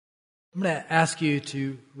I'm going to ask you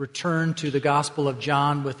to return to the Gospel of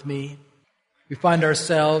John with me. We find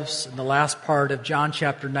ourselves in the last part of John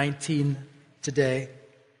chapter 19 today.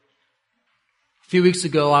 A few weeks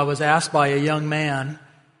ago, I was asked by a young man,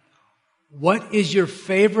 "What is your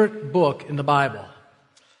favorite book in the Bible?"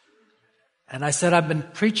 And I said, "I've been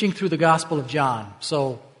preaching through the Gospel of John,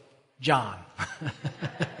 so John."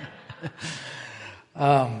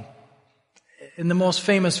 And the most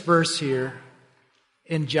famous verse here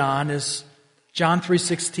in John is John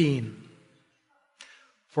 3:16.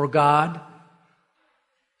 "For God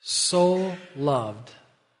so loved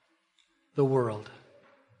the world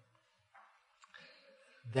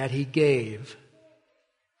that He gave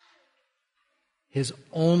His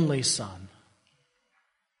only Son,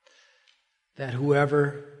 that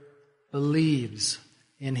whoever believes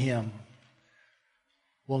in Him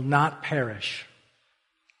will not perish,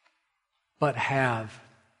 but have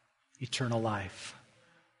eternal life."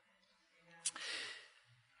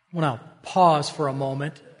 I want to pause for a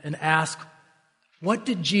moment and ask, what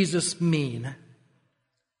did Jesus mean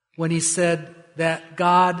when He said that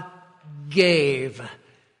God gave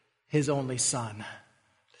His only Son?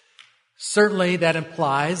 Certainly that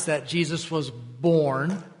implies that Jesus was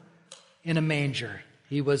born in a manger.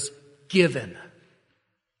 He was given.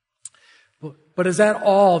 But is that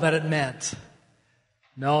all that it meant?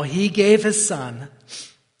 No, He gave His Son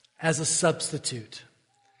as a substitute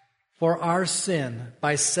for our sin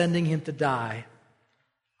by sending Him to die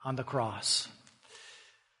on the cross.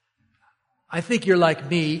 I think you're like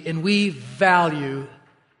me, and we value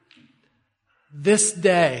this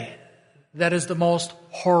day that is the most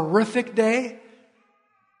horrific day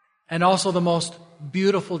and also the most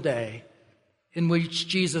beautiful day in which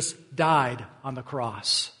Jesus died on the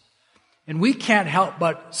cross. And we can't help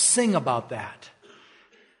but sing about that.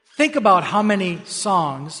 Think about how many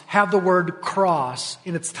songs have the word cross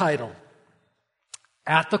in its title.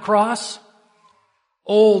 At the cross,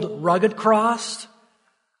 old rugged cross,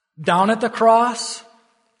 down at the cross,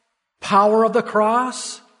 power of the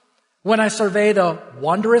cross, when I survey the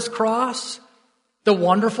wondrous cross, the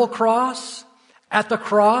wonderful cross, at the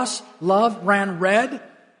cross, love ran red,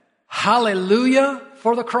 hallelujah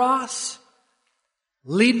for the cross,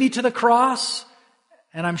 lead me to the cross,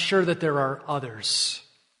 and I'm sure that there are others.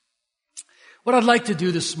 What I'd like to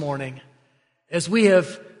do this morning, as we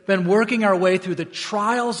have been working our way through the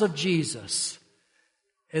trials of Jesus,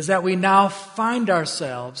 is that we now find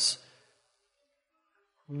ourselves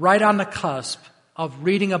right on the cusp of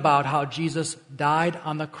reading about how Jesus died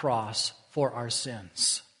on the cross for our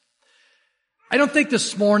sins. I don't think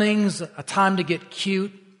this morning's a time to get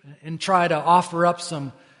cute and try to offer up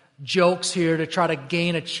some jokes here to try to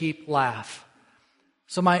gain a cheap laugh.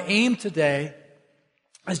 So my aim today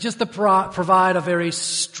is just to provide a very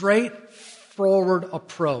straightforward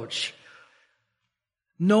approach.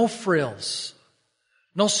 No frills,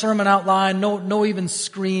 no sermon outline, no even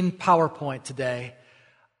screen PowerPoint today,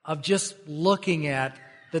 of just looking at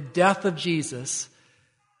the death of Jesus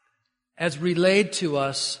as relayed to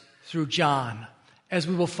us through John, as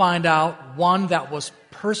we will find out one that was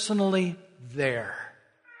personally there.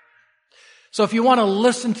 So if you want to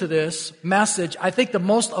listen to this message, I think the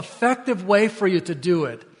most effective way for you to do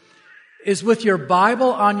it is with your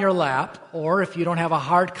Bible on your lap, or if you don't have a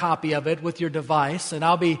hard copy of it, with your device. And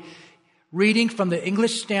I'll be reading from the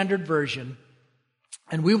English Standard Version,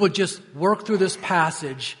 and we will just work through this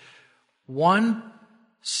passage one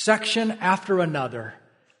section after another.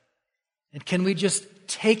 And can we just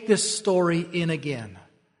take this story in again?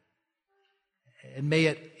 And may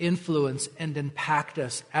it influence and impact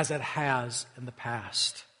us as it has in the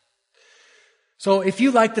past. So if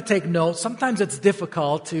you like to take notes, sometimes it's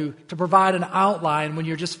difficult to provide an outline when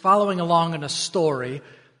you're just following along in a story.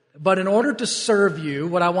 But in order to serve you,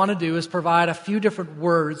 what I want to do is provide a few different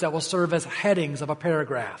words that will serve as headings of a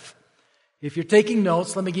paragraph. If you're taking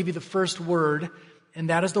notes, let me give you the first word, and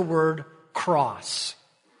that is the word cross.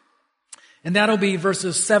 And that'll be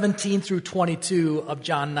verses 17 through 22 of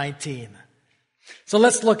John 19. So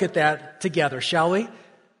let's look at that together, shall we?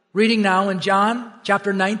 Reading now in John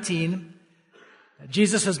chapter 19,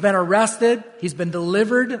 Jesus has been arrested. He's been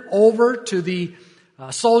delivered over to the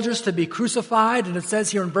soldiers to be crucified. And it says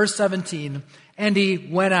here in verse 17, "And He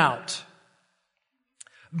went out,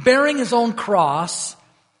 bearing His own cross,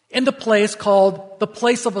 in the place called the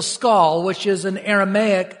place of a skull, which is in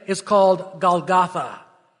Aramaic is called Golgotha.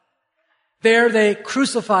 There they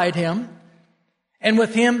crucified Him, and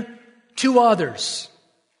with Him 2 others,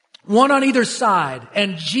 one on either side,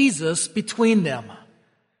 and Jesus between them.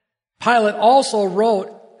 Pilate also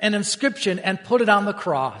wrote an inscription and put it on the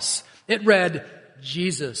cross. It read,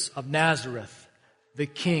 'Jesus of Nazareth, the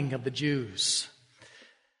King of the Jews.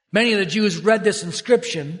 Many of the Jews read this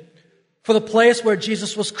inscription, for the place where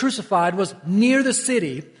Jesus was crucified was near the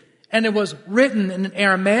city, and it was written in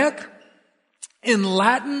Aramaic, in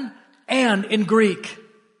Latin, and in Greek.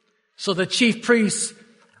 So the chief priests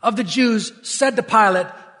of the Jews said to Pilate,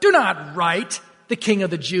 "Do not write the King of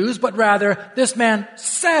the Jews, but rather this man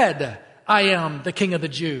said, 'I am the King of the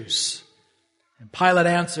Jews.'" And Pilate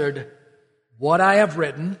answered, "What I have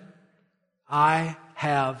written, I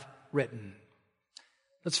have written."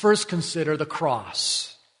 Let's first consider the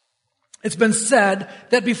cross. It's been said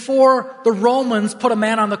that before the Romans put a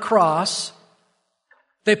man on the cross,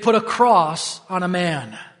 they put a cross on a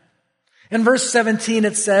man. In verse 17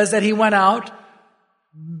 it says that he went out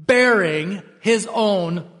bearing his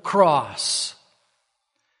own cross.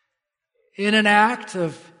 In an act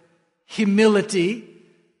of humility,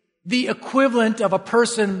 the equivalent of a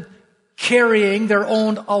person carrying their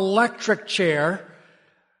own electric chair,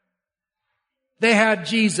 they had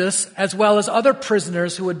Jesus, as well as other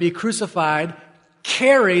prisoners who would be crucified,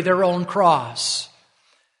 carry their own cross.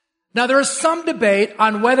 Now there is some debate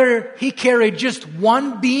on whether he carried just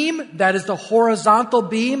one beam, that is the horizontal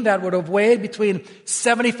beam that would have weighed between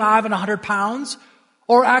 75 and 100 pounds,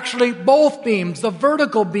 or actually both beams, the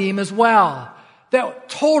vertical beam as well. That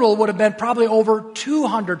total would have been probably over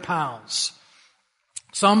 200 pounds.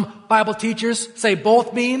 Some Bible teachers say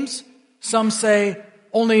both beams, some say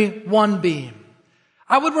only one beam.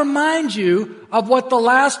 I would remind you of what the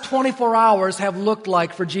last 24 hours have looked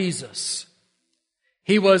like for Jesus.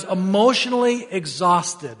 He was emotionally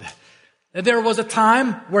exhausted. There was a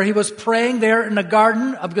time where he was praying there in the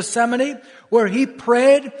Garden of Gethsemane, where he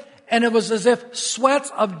prayed, and it was as if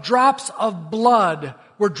sweats of drops of blood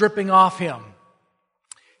were dripping off him.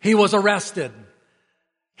 He was arrested.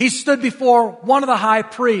 He stood before one of the high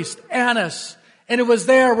priests, Annas, and it was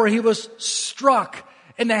there where he was struck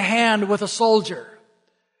in the hand with a soldier.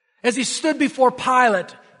 As he stood before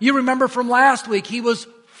Pilate, you remember from last week, he was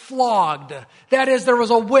flogged. That is, there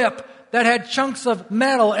was a whip that had chunks of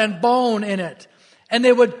metal and bone in it. And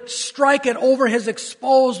they would strike it over his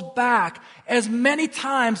exposed back as many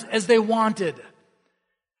times as they wanted.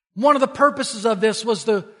 One of the purposes of this was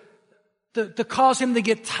to cause him to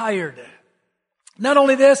get tired. Not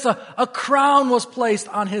only this, a crown was placed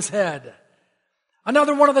on his head.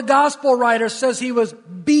 Another one of the gospel writers says he was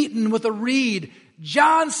beaten with a reed.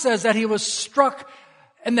 John says that he was struck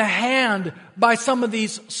in the hand by some of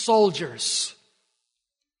these soldiers.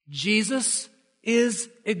 Jesus is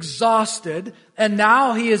exhausted, and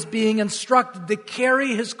now he is being instructed to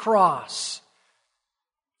carry his cross.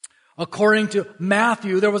 According to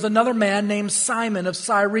Matthew, there was another man named Simon of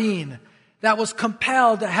Cyrene that was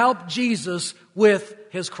compelled to help Jesus with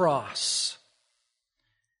his cross.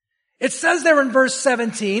 It says there in verse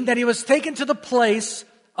 17 that he was taken to the place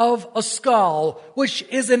of a skull, which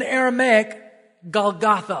is in Aramaic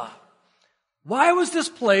Golgotha. Why was this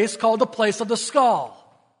place called the place of the skull?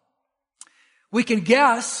 We can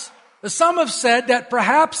guess. Some have said that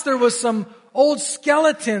perhaps there was some old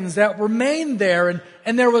skeletons that remained there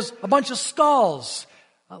and there was a bunch of skulls.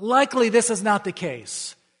 Likely this is not the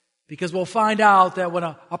case, because we'll find out that when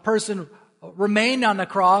a person remained on the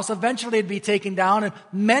cross, eventually it'd be taken down, and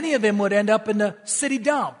many of them would end up in the city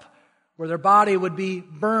dump, where their body would be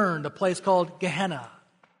burned, a place called Gehenna.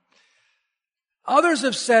 Others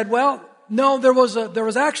have said, well, no, there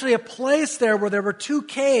was actually a place there where there were two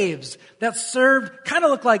caves that kind of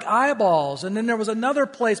looked like eyeballs, and then there was another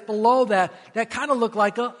place below that kind of looked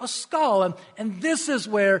like a skull, and this is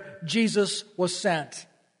where Jesus was sent.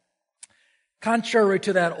 Contrary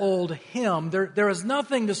to that old hymn, there is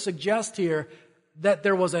nothing to suggest here that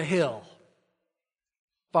there was a hill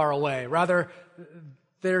far away. Rather,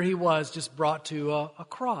 there he was, just brought to a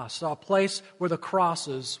cross, a place where the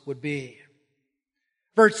crosses would be.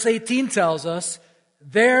 Verse 18 tells us,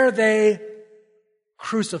 there they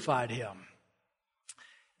crucified him.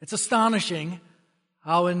 It's astonishing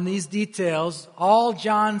how in these details, all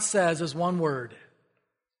John says is one word.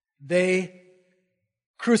 They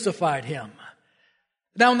crucified him.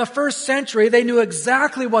 Now in the first century, they knew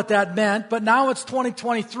exactly what that meant, but now it's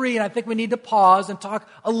 2023, and I think we need to pause and talk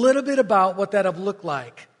a little bit about what that have looked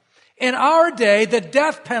like. In our day, the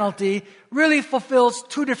death penalty really fulfills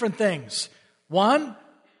two different things. One,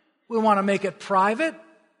 we want to make it private,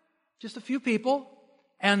 just a few people,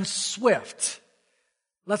 and swift.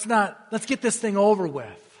 Let's get this thing over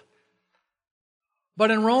with.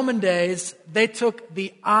 But in Roman days, they took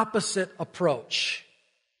the opposite approach.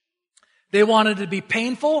 They wanted it to be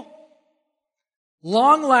painful,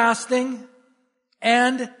 long-lasting,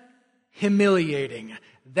 and humiliating.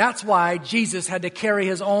 That's why Jesus had to carry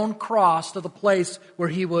his own cross to the place where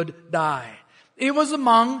he would die. It was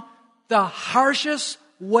among the harshest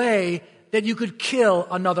way that you could kill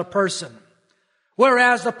another person.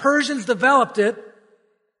 Whereas the Persians developed it,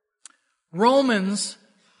 Romans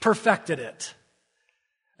perfected it.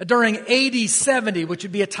 During AD 70, which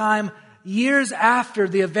would be a time years after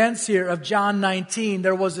the events here of John 19,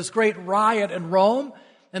 there was this great riot in Rome,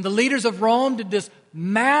 and the leaders of Rome did this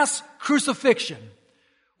mass crucifixion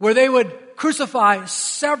where they would crucify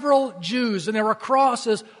several Jews, and there were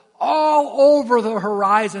crosses all over the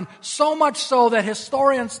horizon, so much so that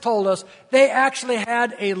historians told us they actually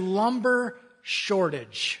had a lumber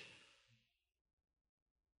shortage.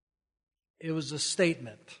 It was a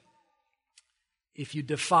statement. If you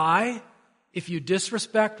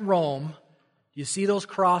disrespect Rome, you see those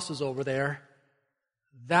crosses over there,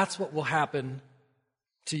 that's what will happen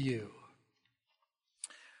to you.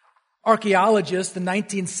 Archaeologists in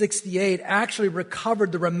 1968 actually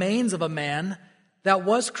recovered the remains of a man that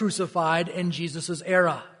was crucified in Jesus'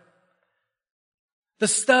 era. The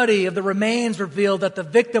study of the remains revealed that the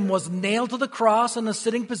victim was nailed to the cross in a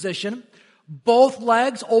sitting position, both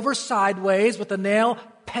legs over sideways with the nail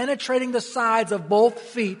penetrating the sides of both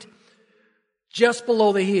feet just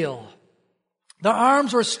below the heel. The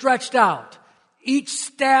arms were stretched out, each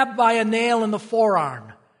stabbed by a nail in the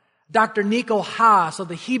forearm. Dr. Nico Haas of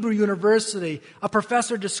the Hebrew University, a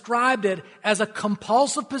professor, described it as a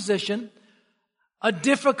compulsive position, a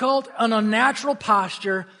difficult and unnatural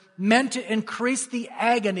posture meant to increase the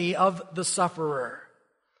agony of the sufferer.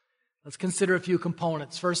 Let's consider a few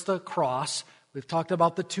components. First, the cross. We've talked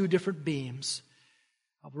about the two different beams.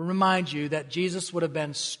 I will remind you that Jesus would have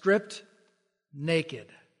been stripped naked.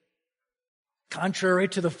 Contrary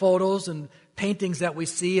to the photos and paintings that we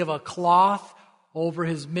see of a cloth over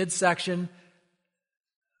his midsection,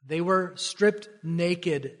 they were stripped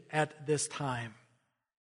naked at this time.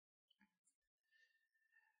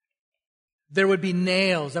 There would be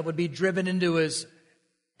nails that would be driven into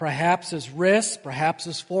perhaps his wrist, perhaps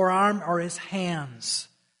his forearm, or his hands.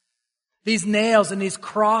 These nails and these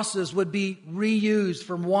crosses would be reused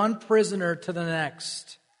from one prisoner to the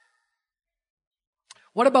next.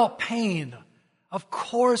 What about pain? Of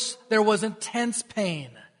course, there was intense pain.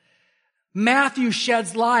 Matthew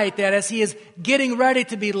sheds light that as he is getting ready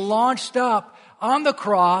to be launched up on the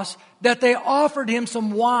cross, that they offered him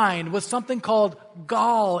some wine with something called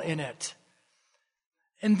gall in it.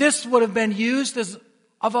 And this would have been used as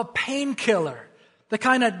of a painkiller, to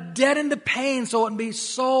kind of deaden the pain so it wouldn't be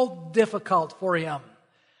so difficult for him.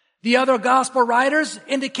 The other gospel writers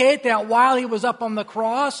indicate that while he was up on the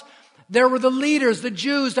cross, there were the leaders, the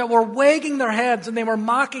Jews, that were wagging their heads and they were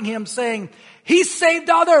mocking him, saying, "He saved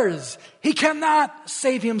others. He cannot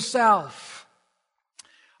save himself."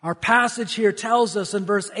 Our passage here tells us in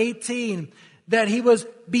verse 18 that he was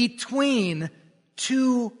between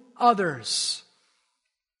two others.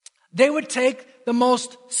 They would take the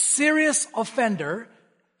most serious offender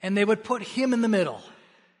and they would put him in the middle.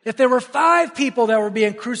 If there were 5 people that were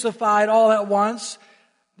being crucified all at once,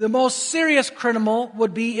 the most serious criminal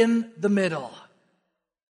would be in the middle.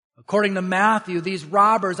 According to Matthew, these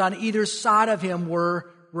robbers on either side of him were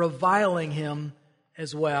reviling him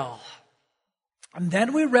as well. And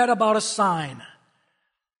then we read about a sign.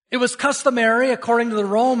 It was customary, according to the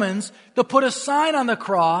Romans, to put a sign on the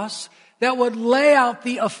cross that would lay out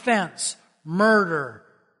the offense: murder,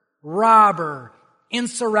 robber,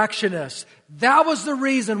 insurrectionist. That was the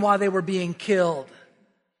reason why they were being killed.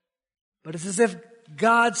 But it's as if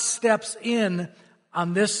God steps in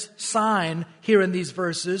on this sign here in these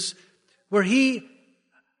verses, where He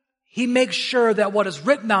makes sure that what is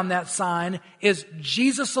written on that sign is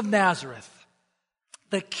Jesus of Nazareth,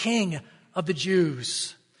 the King of the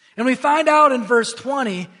Jews. And we find out in verse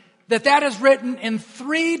 20 that is written in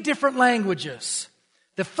 3 different languages.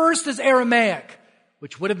 The first is Aramaic,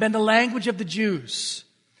 which would have been the language of the Jews.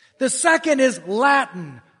 The second is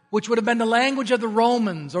Latin, which would have been the language of the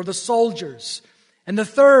Romans or the soldiers. And the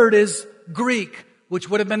third is Greek, which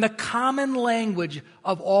would have been the common language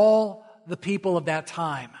of all the people of that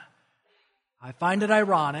time. I find it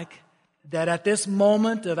ironic that at this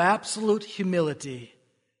moment of absolute humility,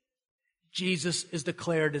 Jesus is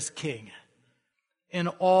declared as king in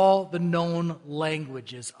all the known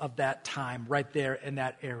languages of that time, right there in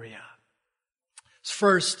that area.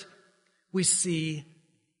 First, we see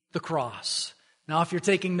the cross. Now, if you're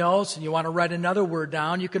taking notes and you want to write another word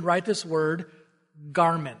down, you can write this word,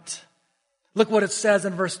 garment. Look what it says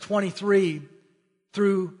in verse 23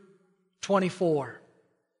 through 24.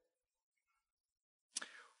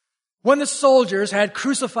 When the soldiers had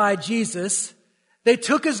crucified Jesus, They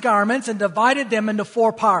took his garments and divided them into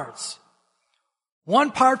 4 parts.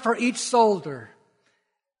 1 part for each soldier.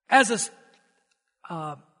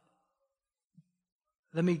 Let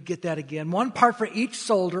me get that again. 1 part for each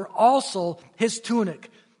soldier, also his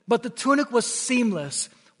tunic. But the tunic was seamless,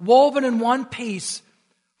 woven in one piece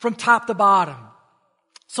from top to bottom.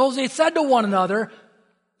 So they said to one another,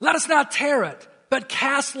 "Let us not tear it, but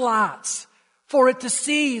cast lots for it to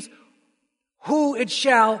see who it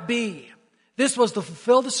shall be." This was to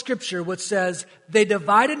fulfill the scripture which says, "They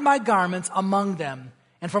divided my garments among them,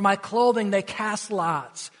 and for my clothing they cast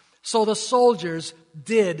lots." So the soldiers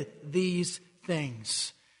did these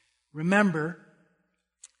things. Remember,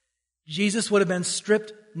 Jesus would have been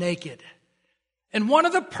stripped naked. And one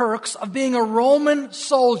of the perks of being a Roman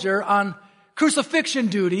soldier on crucifixion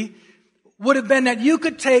duty would have been that you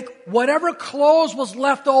could take whatever clothes was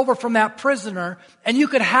left over from that prisoner and you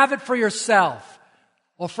could have it for yourself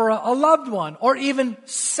or for a loved one or even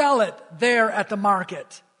sell it there at the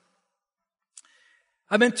market.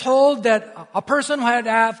 I've been told that a person had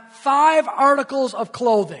to have 5 articles of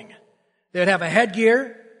clothing. They'd have a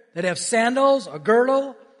headgear, they'd have sandals, a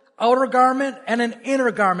girdle, outer garment, and an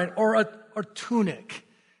inner garment or tunic.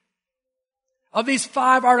 Of these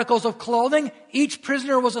 5 articles of clothing, each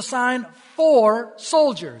prisoner was assigned 4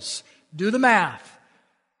 soldiers. Do the math.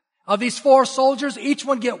 Of these 4 soldiers, each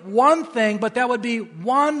one get 1 thing, but that would be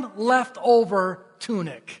 1 leftover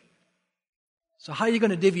tunic. So how are you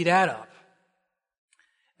going to divvy that up?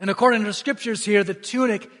 And according to the scriptures here, the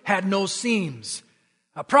tunic had no seams.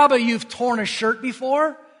 Probably you've torn a shirt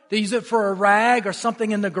before. They use it for a rag or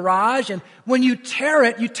something in the garage. And when you tear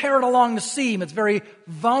it along the seam. It's very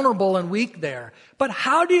vulnerable and weak there. But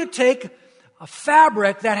how do you take a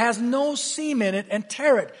fabric that has no seam in it and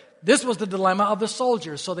tear it? This was the dilemma of the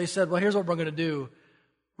soldiers. So they said, well, here's what we're going to do.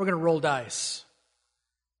 We're going to roll dice.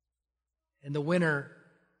 And the winner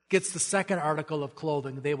gets the second article of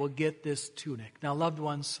clothing. They will get this tunic. Now, loved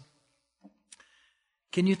ones,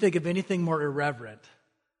 can you think of anything more irreverent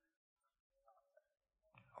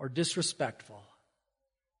or disrespectful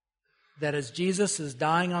that as Jesus is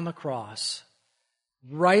dying on the cross,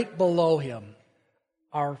 right below him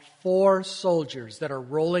are 4 soldiers that are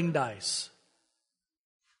rolling dice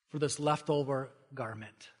for this leftover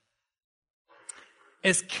garment?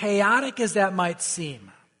 As chaotic as that might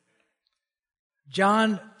seem,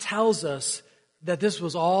 John tells us that this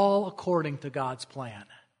was all according to God's plan.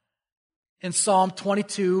 In Psalm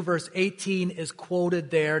 22, verse 18 is quoted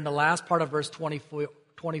there in the last part of verse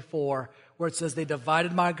 24, where it says, "They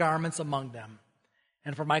divided my garments among them,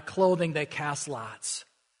 and for my clothing they cast lots."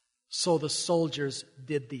 So the soldiers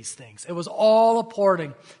did these things. It was all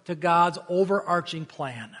according to God's overarching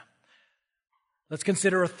plan. Let's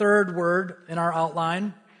consider a third word in our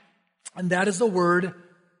outline, and that is the word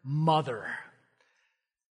mother.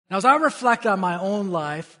 Now, as I reflect on my own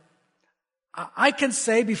life, I can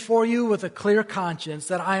say before you with a clear conscience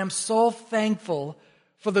that I am so thankful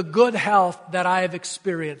for the good health that I have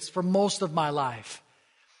experienced for most of my life.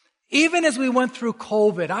 Even as we went through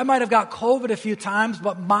COVID, I might have got COVID a few times,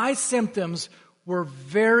 but my symptoms were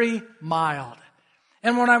very mild.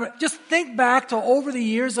 And when I just think back to over the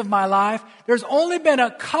years of my life, there's only been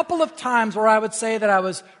a couple of times where I would say that I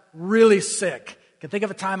was really sick. I can think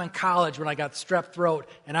of a time in college when I got strep throat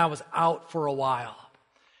and I was out for a while.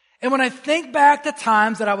 And when I think back to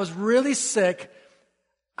times that I was really sick,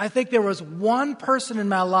 I think there was one person in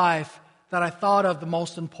my life that I thought of the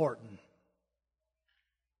most important.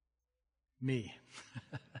 Me.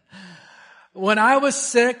 When I was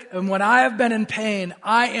sick and when I have been in pain,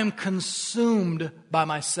 I am consumed by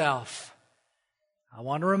myself. I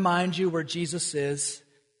want to remind you where Jesus is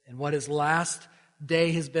and what his last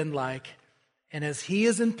day has been like. And as he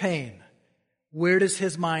is in pain, where does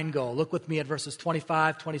his mind go? Look with me at verses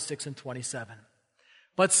 25, 26, and 27.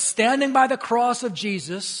 But standing by the cross of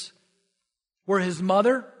Jesus were his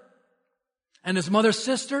mother and his mother's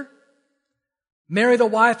sister, Mary the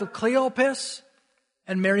wife of Cleopas,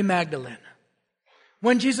 and Mary Magdalene.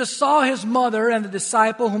 When Jesus saw his mother and the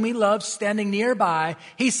disciple whom he loved standing nearby,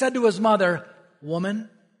 he said to his mother, "Woman,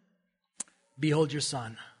 behold your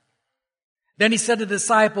son." Then he said to the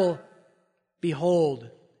disciple, "Behold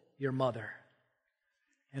your mother."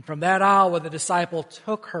 And from that hour, the disciple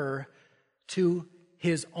took her to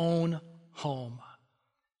his own home.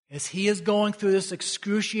 As he is going through this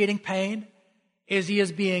excruciating pain, as he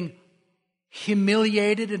is being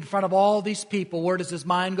humiliated in front of all these people, where does his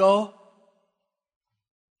mind go?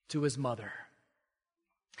 To his mother.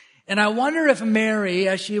 And I wonder if Mary,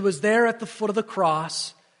 as she was there at the foot of the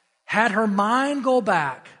cross, had her mind go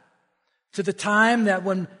back to the time that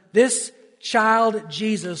when this child,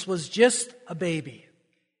 Jesus, was just a baby.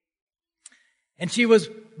 And she was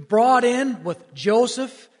brought in with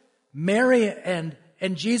Joseph, Mary, and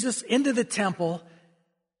Jesus into the temple,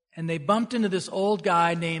 and they bumped into this old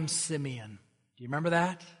guy named Simeon. Do you remember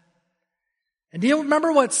that? And do you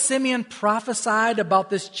remember what Simeon prophesied about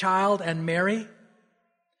this child and Mary?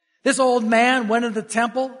 This old man went into the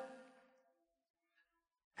temple,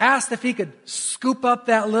 asked if he could scoop up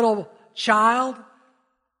that little child,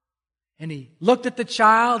 and he looked at the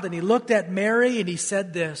child and he looked at Mary and he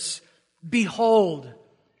said this, "Behold,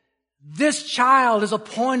 this child is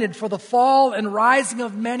appointed for the fall and rising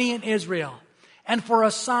of many in Israel, and for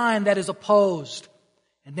a sign that is opposed."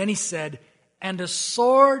 And then he said, "And a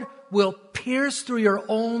sword will pierce through your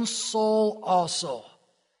own soul also,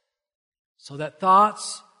 so that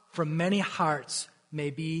thoughts from many hearts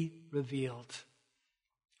may be revealed."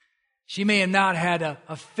 She may have not had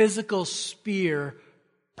a physical spear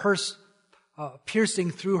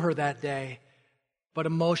piercing through her that day, but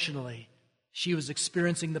emotionally, she was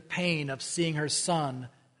experiencing the pain of seeing her son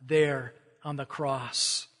there on the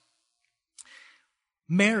cross.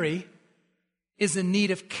 Mary is in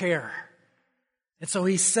need of care. And so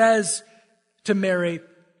he says to Mary,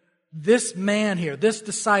 this man here, this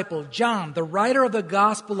disciple, John, the writer of the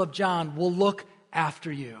Gospel of John, will look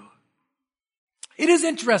after you. It is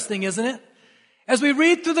interesting, isn't it? As we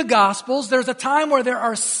read through the Gospels, there's a time where there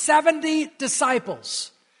are 70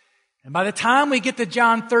 disciples. And by the time we get to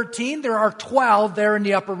John 13, there are 12 there in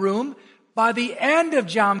the upper room. By the end of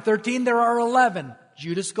John 13, there are 11.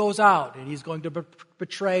 Judas goes out and he's going to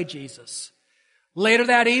betray Jesus. Later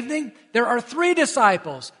that evening, there are 3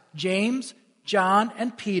 disciples, James, John,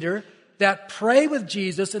 and Peter, that pray with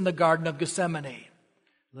Jesus in the Garden of Gethsemane.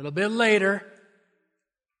 A little bit later,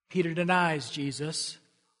 Peter denies Jesus.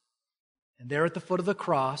 And there at the foot of the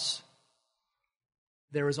cross,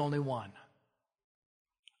 there is only one,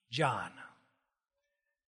 John.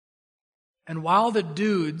 And while the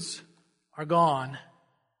dudes are gone,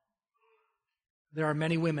 there are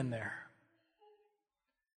many women there.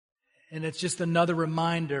 And it's just another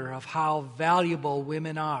reminder of how valuable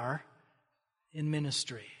women are in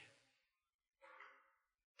ministry.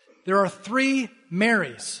 There are 3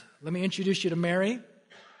 Marys. Let me introduce you to Mary,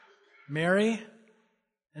 Mary,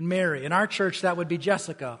 and Mary. In our church, that would be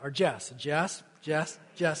Jessica or Jess. Jess.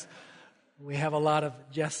 We have a lot of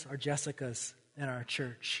Jess or Jessicas in our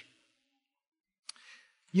church.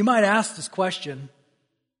 You might ask this question,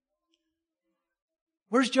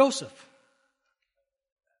 where's Joseph?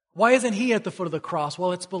 Why isn't he at the foot of the cross?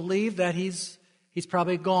 Well, it's believed that he's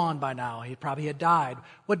probably gone by now. He probably had died.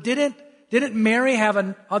 What didn't Mary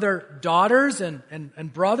have other daughters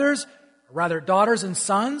and brothers, or rather daughters and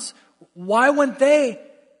sons? Why wouldn't they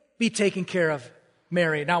be taking care of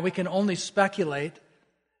Mary? Now, we can only speculate,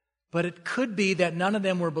 but it could be that none of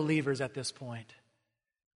them were believers at this point.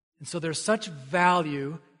 And so there's such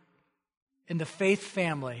value in the faith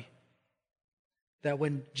family that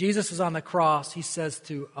when Jesus is on the cross, he says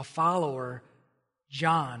to a follower,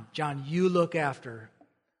 John, you look after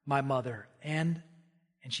my mother. And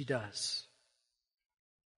she does.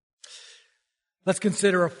 Let's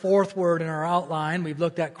consider a 4th word in our outline. We've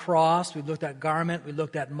looked at cross, we've looked at garment, we've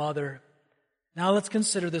looked at mother. Now let's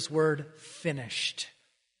consider this word finished.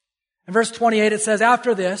 In verse 28 it says,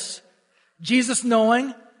 after this, Jesus,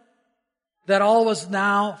 knowing that all was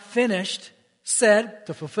now finished, said,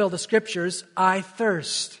 to fulfill the scriptures, I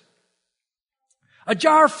thirst. A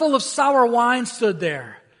jar full of sour wine stood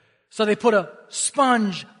there. So they put a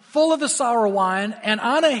sponge full of the sour wine and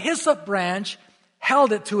on a hyssop branch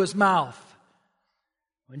held it to his mouth.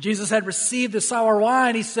 When Jesus had received the sour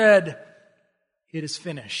wine, he said, it is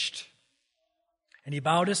finished. And he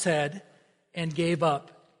bowed his head and gave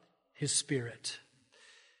up his spirit.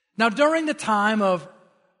 Now, during the time of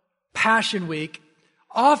Passion Week,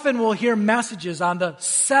 often we'll hear messages on the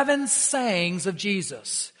 7 sayings of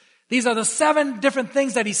Jesus. These are the 7 different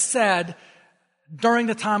things that he said during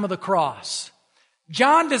the time of the cross.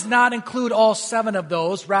 John does not include all 7 of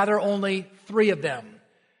those, rather only 3 of them.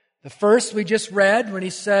 The first we just read when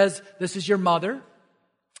he says, this is your mother.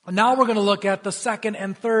 And now we're going to look at the 2nd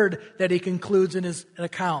and 3rd that he concludes in his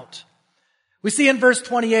account. We see in verse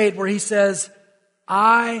 28 where he says,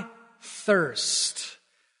 I thirst.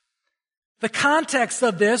 The context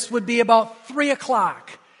of this would be about 3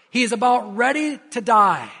 o'clock. He is about ready to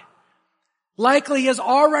die. Likely he has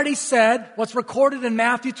already said what's recorded in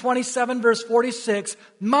Matthew 27 verse 46,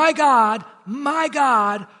 my God,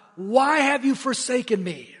 why have you forsaken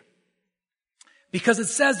me? Because it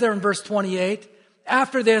says there in verse 28,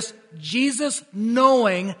 after this, Jesus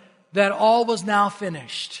knowing that all was now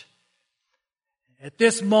finished. At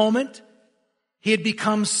this moment, He had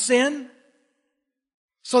become sin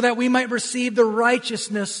so that we might receive the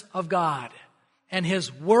righteousness of God. And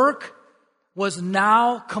his work was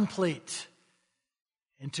now complete.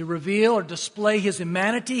 And to reveal or display his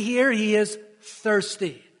humanity here, he is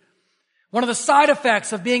thirsty. One of the side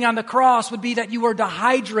effects of being on the cross would be that you were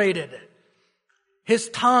dehydrated. His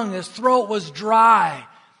tongue, his throat was dry.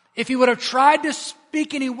 If he would have tried to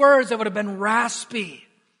speak any words, it would have been raspy.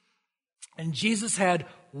 And Jesus had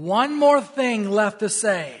one more thing left to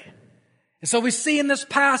say. And so we see in this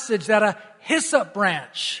passage that a hyssop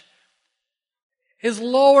branch is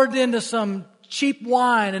lowered into some cheap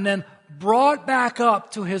wine and then brought back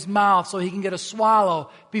up to his mouth so he can get a swallow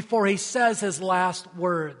before he says his last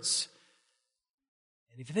words.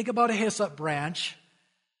 And if you think about a hyssop branch,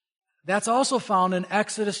 that's also found in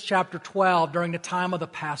Exodus chapter 12 during the time of the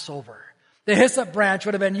Passover. The hyssop branch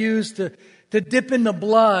would have been used to dip in the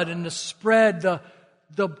blood and to spread the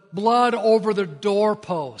blood over the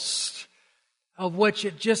doorpost, of which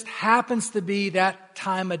it just happens to be that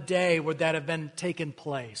time of day where that had been taken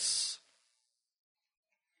place.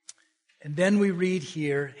 And then we read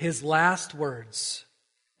here his last words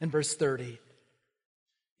in verse 30.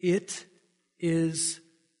 It is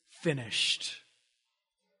finished.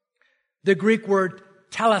 The Greek word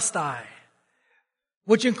telestai,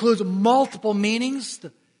 which includes multiple meanings,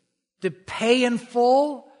 to pay in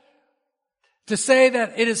full. To say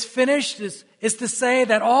that it is finished is to say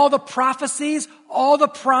that all the prophecies, all the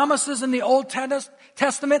promises in the Old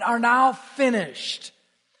Testament are now finished.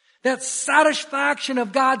 That satisfaction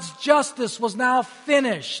of God's justice was now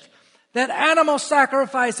finished. That animal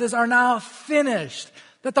sacrifices are now finished.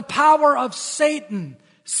 That the power of Satan,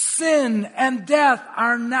 sin, and death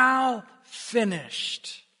are now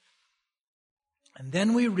finished. And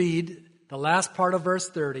then we read the last part of verse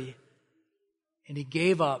 30, and he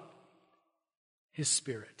gave up his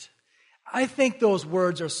spirit. I think those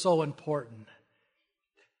words are so important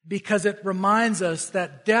because it reminds us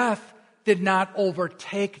that death did not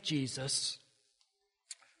overtake Jesus.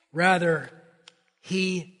 Rather,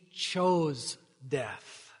 he chose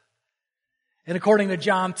death. And according to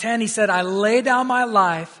John 10, he said, I lay down my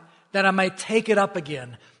life that I might take it up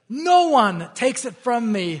again. No one takes it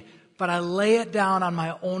from me, but I lay it down on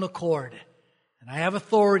my own accord. And I have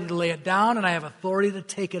authority to lay it down, and I have authority to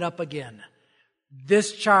take it up again.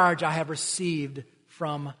 This charge I have received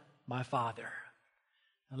from my Father.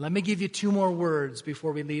 Now, let me give you two more words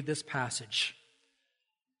before we leave this passage.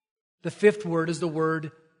 The fifth word is the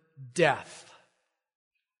word death.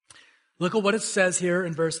 Look at what it says here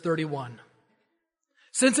in verse 31.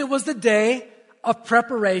 Since it was the day of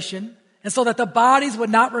preparation, and so that the bodies would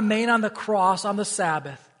not remain on the cross on the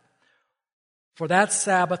Sabbath, for that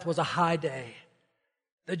Sabbath was a high day,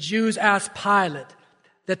 the Jews asked Pilate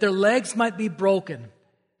that their legs might be broken,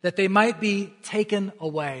 that they might be taken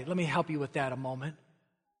away. Let me help you with that a moment.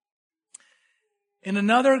 In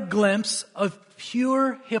another glimpse of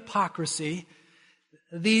pure hypocrisy,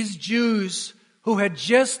 these Jews who had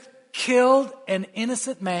just killed an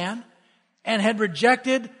innocent man and had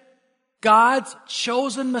rejected God's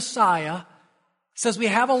chosen Messiah, says we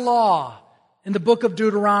have a law in the book of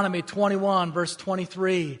Deuteronomy 21, verse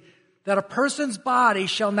 23, that a person's body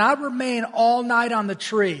shall not remain all night on the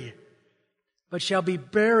tree, but shall be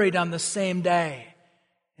buried on the same day.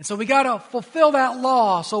 And so we got to fulfill that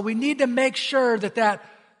law. So we need to make sure that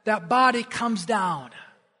body comes down.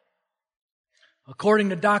 According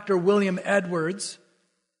to Dr. William Edwards,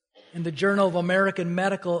 in the Journal of American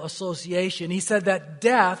Medical Association, he said that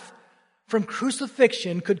death from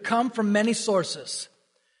crucifixion could come from many sources.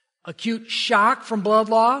 Acute shock from blood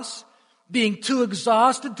loss, being too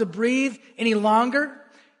exhausted to breathe any longer,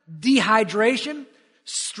 dehydration,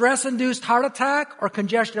 stress-induced heart attack, or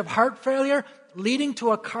congestive heart failure leading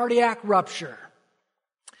to a cardiac rupture.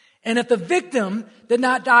 And if the victim did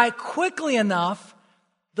not die quickly enough,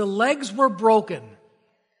 the legs were broken,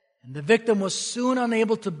 and the victim was soon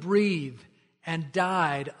unable to breathe and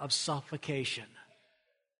died of suffocation.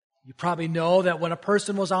 You probably know that when a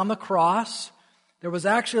person was on the cross, there was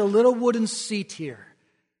actually a little wooden seat here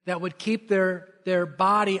that would keep their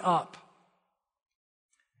body up.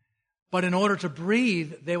 But in order to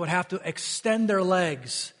breathe, they would have to extend their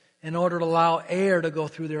legs in order to allow air to go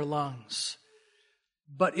through their lungs.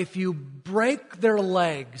 But if you break their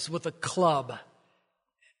legs with a club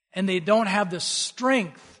and they don't have the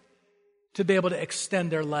strength to be able to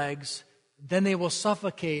extend their legs, then they will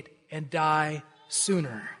suffocate and die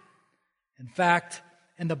sooner. In fact,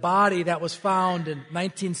 in the body that was found in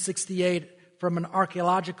 1968 from an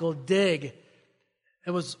archaeological dig,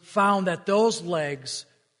 it was found that those legs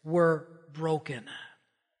were broken.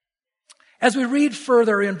 As we read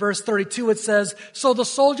further in verse 32, it says, "So the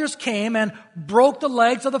soldiers came and broke the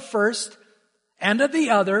legs of the first and of the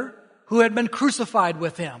other who had been crucified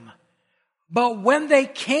with him. But when they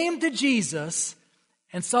came to Jesus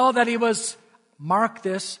and saw that he was," mark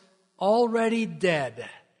this, "already dead,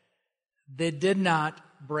 they did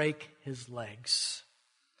not break his legs."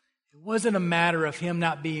 It wasn't a matter of him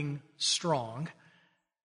not being strong.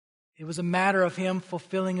 It was a matter of him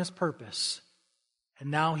fulfilling his purpose. And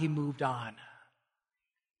now he moved on.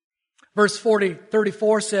 Verse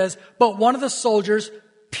 34 says, "But one of the soldiers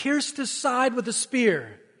pierced his side with a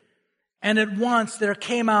spear, and at once there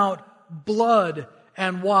came out blood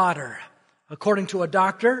and water." According to a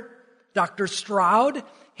doctor, Dr. Stroud,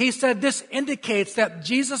 he said this indicates that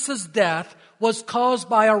Jesus' death was caused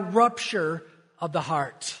by a rupture of the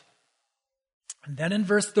heart. And then in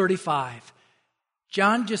verse 35,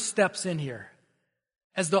 John just steps in here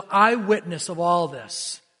as the eyewitness of all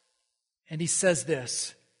this. And he says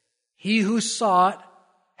this, "He who saw it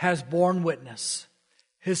has borne witness.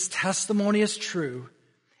 His testimony is true,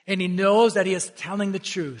 and he knows that he is telling the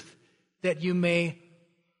truth, that you may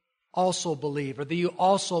also believe," or that you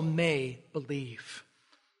also may believe.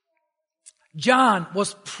 John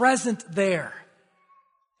was present there.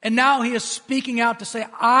 And now he is speaking out to say,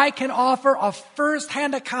 I can offer a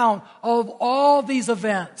first-hand account of all these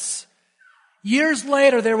events. Years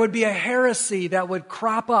later, there would be a heresy that would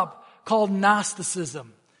crop up called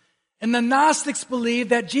Gnosticism. And the Gnostics believed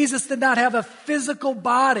that Jesus did not have a physical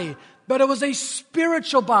body, but it was a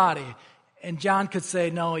spiritual body. And John could say,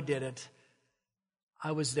 no, he didn't.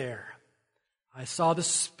 I was there. I saw the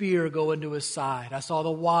spear go into his side. I saw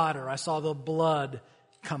the water. I saw the blood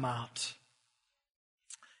come out.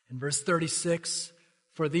 In verse 36,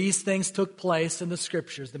 "For these things took place in the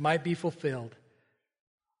Scriptures that might be fulfilled.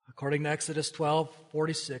 According to Exodus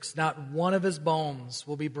 12:46, not one of his bones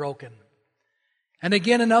will be broken." And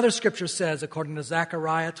again, another Scripture says, according to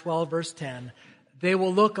Zechariah 12, verse 10, "They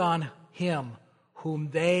will look on him whom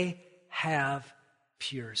they have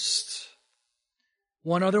pierced."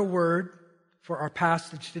 One other word for our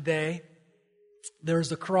passage today. There is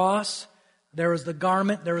the cross, there is the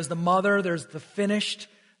garment, there is the mother, there's the finished,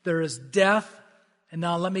 there is death, and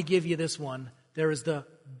now let me give you this one. There is the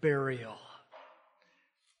burial.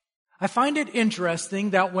 I find it interesting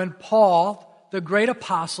that when Paul, the great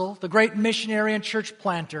apostle, the great missionary and church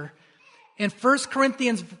planter, in 1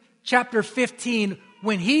 Corinthians chapter 15,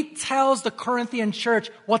 when he tells the Corinthian church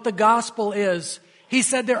what the gospel is, he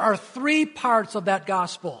said there are 3 parts of that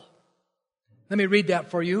gospel. Let me read that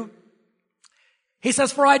for you. He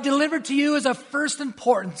says, "For I delivered to you as of first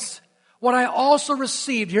importance what I also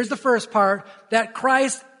received," here's the first part, "that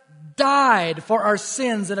Christ died for our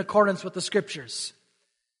sins in accordance with the Scriptures.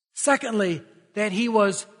 Secondly, that he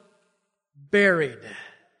was buried.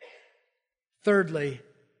 Thirdly,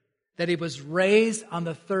 that he was raised on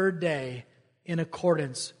the 3rd day in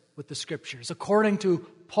accordance with the Scriptures." According to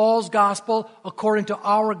Paul's gospel, according to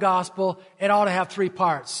our gospel, it ought to have 3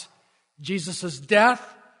 parts. Jesus'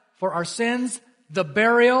 death for our sins, the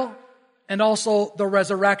burial, and also the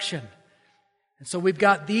resurrection. And so we've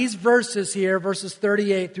got these verses here, verses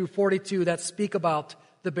 38 through 42, that speak about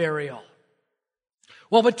the burial.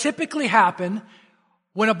 What would typically happen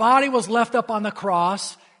when a body was left up on the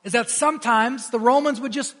cross is that sometimes the Romans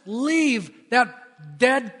would just leave that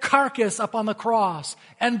dead carcass up on the cross,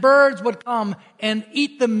 and birds would come and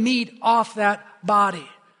eat the meat off that body.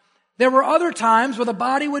 There were other times where the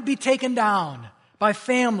body would be taken down by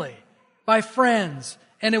family, by friends,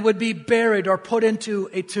 and it would be buried or put into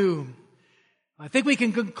a tomb. I think we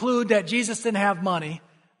can conclude that Jesus didn't have money,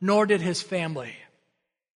 nor did his family.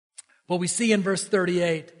 But we see in verse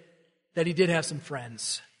 38 that he did have some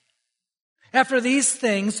friends. After these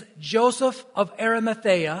things, Joseph of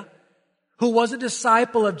Arimathea, who was a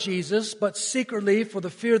disciple of Jesus, but secretly for the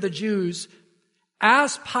fear of the Jews,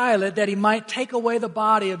 asked Pilate that he might take away the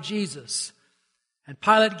body of Jesus. And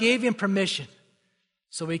Pilate gave him permission.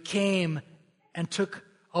 So he came and took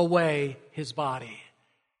away his body.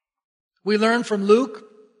 We learn from Luke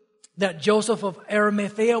that Joseph of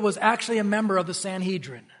Arimathea was actually a member of the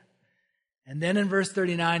Sanhedrin. And then in verse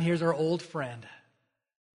 39, here's our old friend,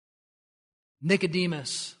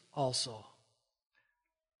 Nicodemus also,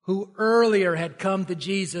 who earlier had come to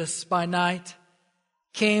Jesus by night,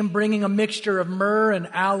 came bringing a mixture of myrrh and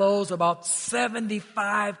aloes, about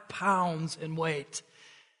 75 pounds in weight.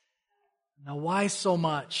 Now, why so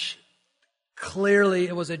much? Clearly,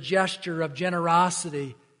 it was a gesture of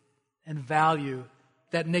generosity and value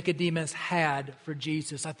that Nicodemus had for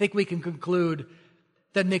Jesus. I think we can conclude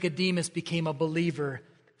that Nicodemus became a believer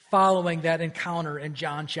following that encounter in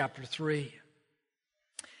John chapter 3.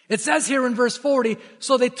 It says here in verse 40,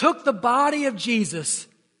 so they took the body of Jesus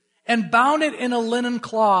and bound it in a linen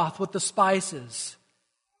cloth with the spices,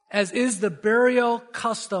 as is the burial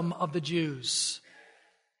custom of the Jews.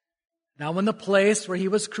 Now in the place where he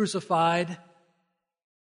was crucified,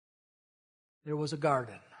 there was a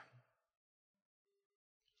garden.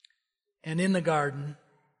 And in the garden,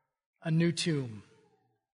 a new tomb,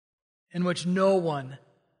 in which no one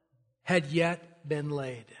had yet been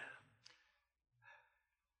laid.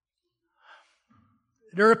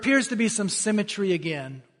 There appears to be some symmetry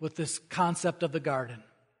again with this concept of the garden.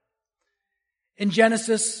 In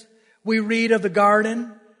Genesis, we read of the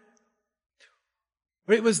garden.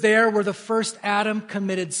 It was there where the first Adam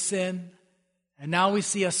committed sin. And now we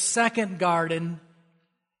see a second garden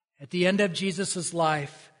at the end of Jesus'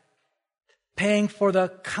 life, paying for the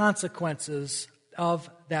consequences of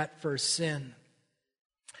that first sin.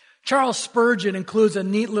 Charles Spurgeon includes a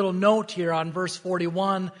neat little note here on verse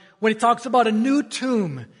 41 when he talks about a new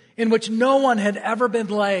tomb in which no one had ever been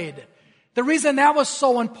laid. The reason that was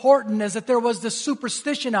so important is that there was this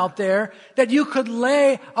superstition out there that you could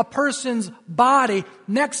lay a person's body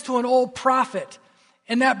next to an old prophet,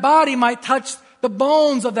 and that body might touch the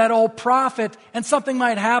bones of that old prophet and something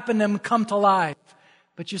might happen to him and come to life.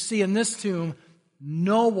 But you see, in this tomb,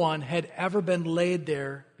 no one had ever been laid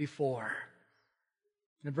there before.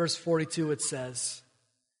 In verse 42 it says,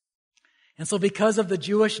 and so because of the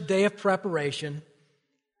Jewish day of preparation,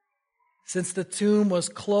 since the tomb was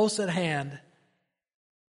close at hand,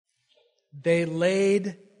 they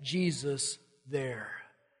laid Jesus there.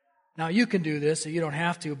 Now you can do this, so you don't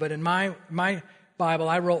have to, but in my Bible,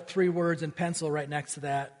 I wrote 3 words in pencil right next to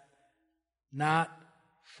that. Not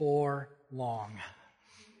for long.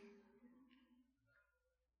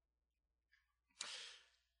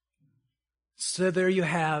 So there you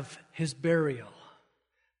have his burial.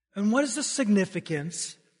 And what is the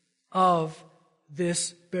significance of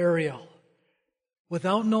this burial?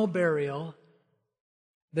 Without no burial,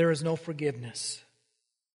 there is no forgiveness.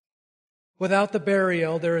 Without the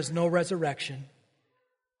burial, there is no resurrection.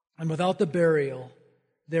 And without the burial,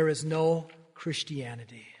 there is no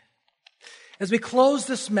Christianity. As we close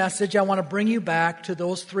this message, I want to bring you back to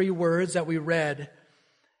those 3 words that we read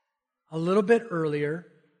a little bit earlier.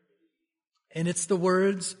 And it's the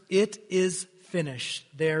words, it is finished,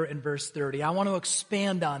 there in verse 30. I want to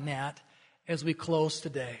expand on that as we close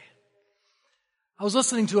today. I was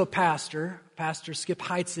listening to a pastor, Pastor Skip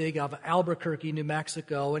Heitzig of Albuquerque, New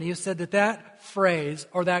Mexico, and he said that phrase,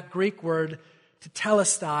 or that Greek word,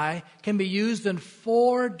 tetelestai, can be used in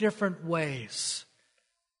 4 different ways.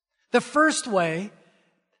 The first way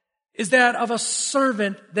is that of a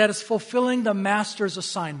servant that is fulfilling the master's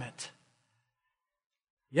assignment.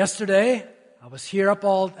 Yesterday, I was here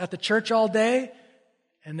at the church all day,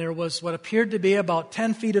 and there was what appeared to be about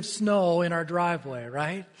 10 feet of snow in our driveway,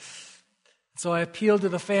 right? So I appealed to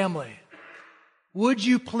the family, would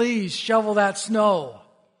you please shovel that snow?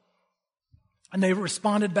 And they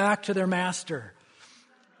responded back to their master,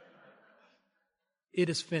 it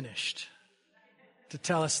is finished.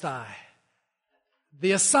 Tetelestai.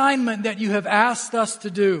 The assignment that you have asked us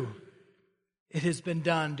to do, it has been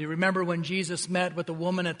done. Do you remember when Jesus met with the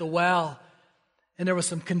woman at the well? And there was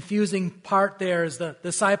some confusing part there as the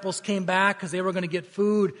disciples came back because they were going to get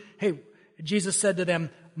food. Hey, Jesus said to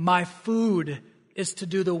them, my food is to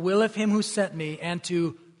do the will of him who sent me and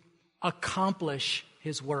to accomplish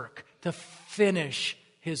his work, to finish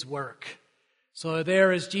his work. So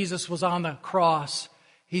there as Jesus was on the cross,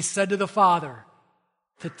 he said to the Father,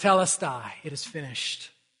 tetelestai, it is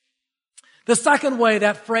finished. The second way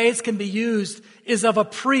that phrase can be used is of a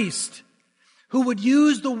priest who would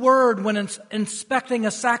use the word when inspecting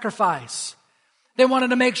a sacrifice. They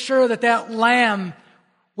wanted to make sure that that lamb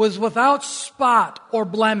was without spot or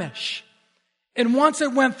blemish. And once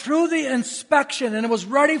it went through the inspection and it was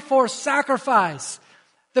ready for sacrifice,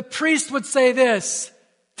 the priest would say this,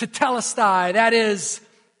 tetelestai, that is,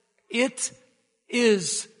 it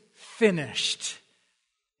is finished.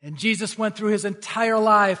 And Jesus went through his entire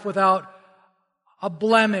life without a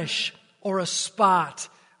blemish or a spot,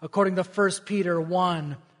 according to 1 Peter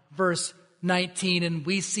 1, verse 19. And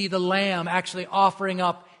we see the Lamb actually offering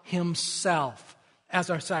up himself as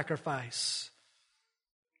our sacrifice.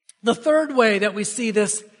 The third way that we see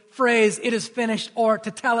this phrase, it is finished, or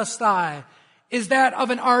tetelestai, is that of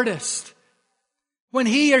an artist. When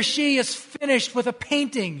he or she is finished with a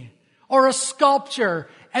painting or a sculpture,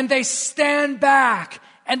 and they stand back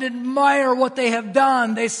and admire what they have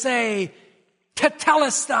done, they say,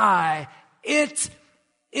 tetelestai, it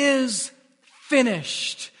is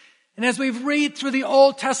finished. And as we read through the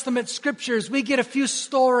Old Testament scriptures, we get a few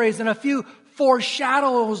stories and a few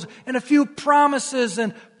foreshadows and a few promises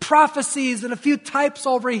and prophecies and a few types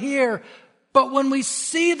over here. But when we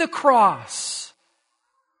see the cross,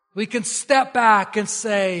 we can step back and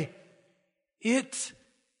say, it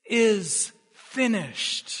is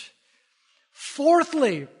finished.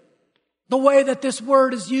 Fourthly, the way that this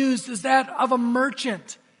word is used is that of a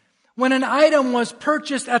merchant. When an item was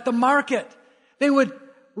purchased at the market, they would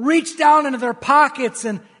reach down into their pockets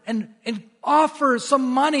and offer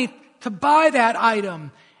some money to buy that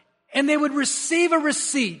item. And they would receive a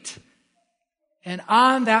receipt. And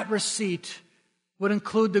on that receipt would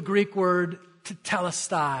include the Greek word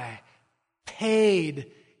tetelestai,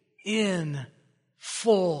 paid in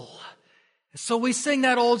full. So we sing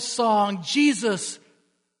that old song, Jesus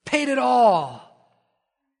paid it all.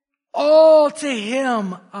 All to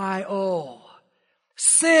Him I owe.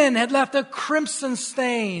 Sin had left a crimson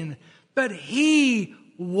stain, but He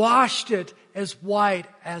washed it as white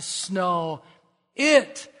as snow.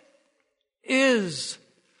 It is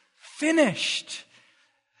finished.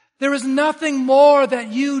 There is nothing more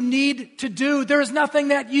that you need to do. There is nothing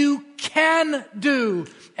that you can do.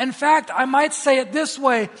 In fact, I might say it this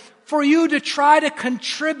way, for you to try to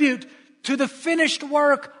contribute to the finished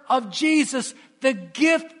work of Jesus, the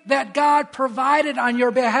gift that God provided on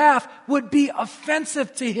your behalf would be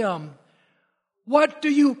offensive to Him. What do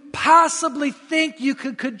you possibly think you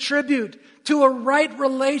could contribute to a right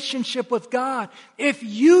relationship with God? If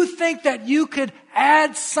you think that you could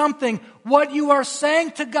add something, what you are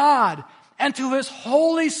saying to God and to His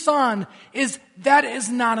Holy Son is that is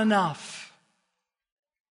not enough.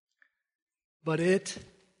 But it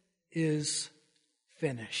is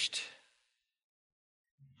finished.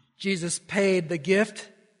 Jesus paid the gift.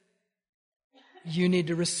 You need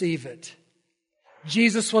to receive it.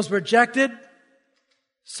 Jesus was rejected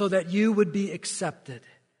so that you would be accepted.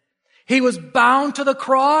 He was bound to the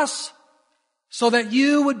cross so that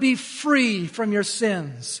you would be free from your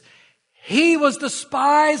sins. He was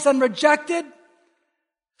despised and rejected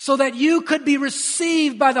so that you could be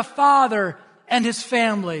received by the Father and His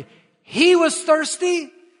family. He was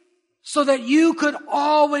thirsty so that you could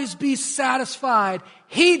always be satisfied.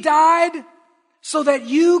 He died so that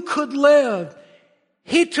you could live.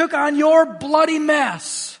 He took on your bloody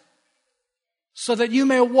mess so that you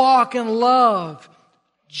may walk in love,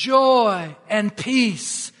 joy, and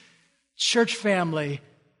peace. Church family,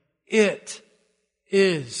 it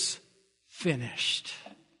is finished.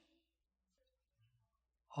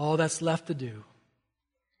 All that's left to do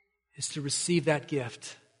is to receive that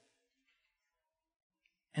gift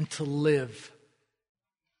and to live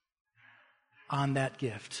on that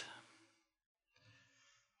gift.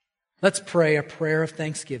 Let's pray a prayer of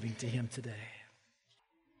thanksgiving to Him today.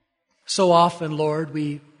 So often, Lord,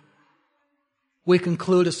 we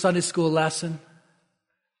conclude a Sunday school lesson,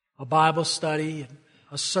 a Bible study,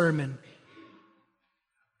 a sermon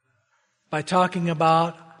by talking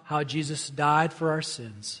about how Jesus died for our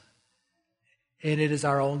sins. And it is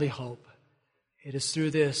our only hope. It is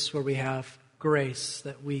through this where we have grace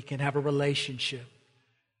that we can have a relationship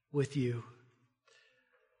with You.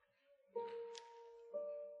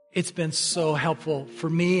 It's been so helpful for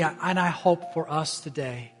me, and I hope for us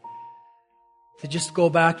today, to just go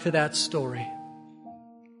back to that story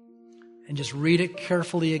and just read it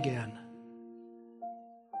carefully again.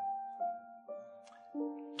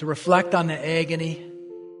 To reflect on the agony.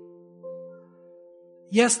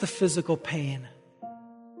 Yes, the physical pain,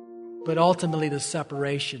 but ultimately the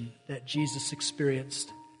separation that Jesus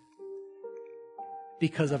experienced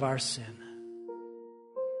because of our sin.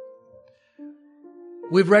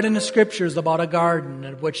 We've read in the Scriptures about a garden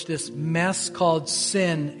in which this mess called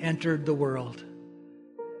sin entered the world.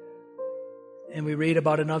 And we read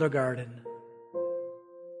about another garden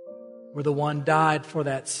where the one died for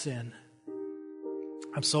that sin.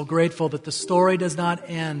 I'm so grateful that the story does not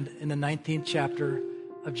end in the 19th chapter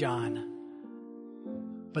of John,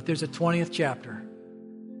 but there's a 20th chapter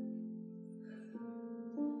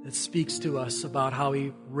that speaks to us about how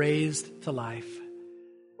He raised to life.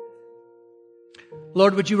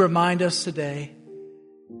 Lord, would You remind us today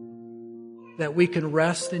that we can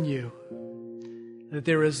rest in You, that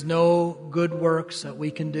there is no good works that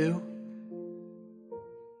we can do,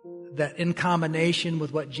 that in combination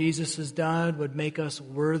with what Jesus has done would make us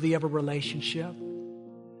worthy of a relationship.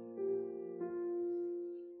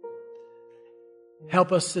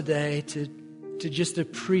 Help us today to just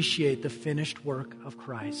appreciate the finished work of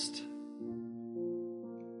Christ.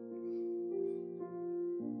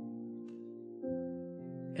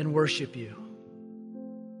 And worship You.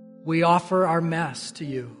 We offer our mess to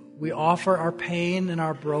You. We offer our pain and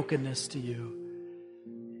our brokenness to You.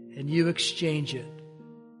 And You exchange it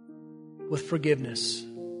with forgiveness,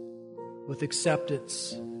 with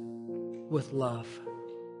acceptance, with love.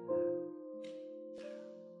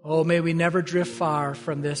 Oh, may we never drift far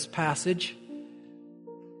from this passage,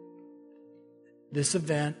 this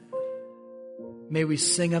event. May we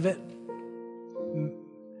sing of it.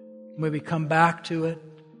 May we come back to it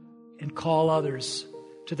and call others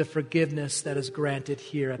to the forgiveness that is granted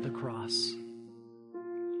here at the cross.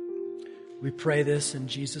 We pray this in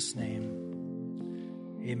Jesus'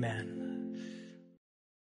 name. Amen.